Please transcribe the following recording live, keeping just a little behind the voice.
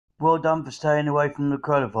Well done for staying away from the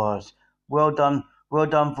coronavirus. Well done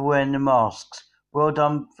for wearing the masks. Well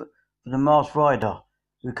done for the masked rider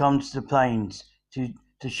who comes to the planes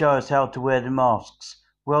to show us how to wear the masks.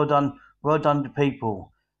 Well done to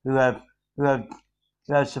people who have who have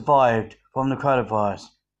who have survived from the coronavirus.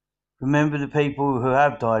 Remember the people who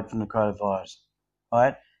have died from the coronavirus,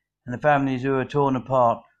 right? And the families who are torn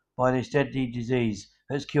apart by this deadly disease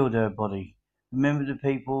that's killed everybody. Remember the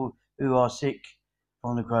people who are sick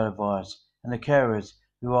from the coronavirus and the carers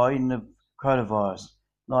who are in the coronavirus,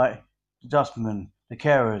 like the dustmen, the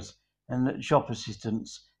carers, and the shop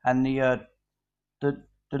assistants, and the, the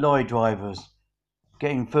lorry drivers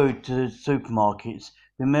getting food to the supermarkets.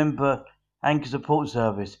 Remember Anchor Support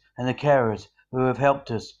Service and the carers who have helped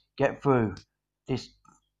us get through this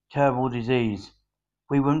terrible disease.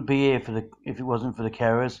 We wouldn't be here if it wasn't for the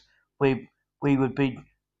carers. We we would be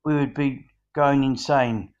we would be going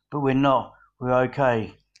insane, but we're not. We're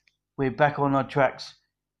okay. We're back on our tracks.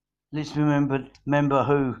 Let's remember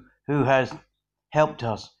who has helped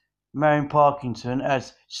us. Marion Parkinson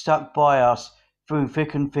has stuck by us through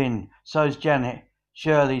thick and thin. So's Janet,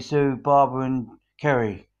 Shirley, Sue, Barbara and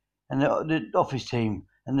Kerry. And the office team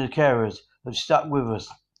and the carers have stuck with us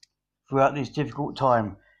throughout this difficult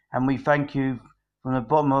time. And we thank you from the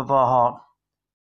bottom of our heart.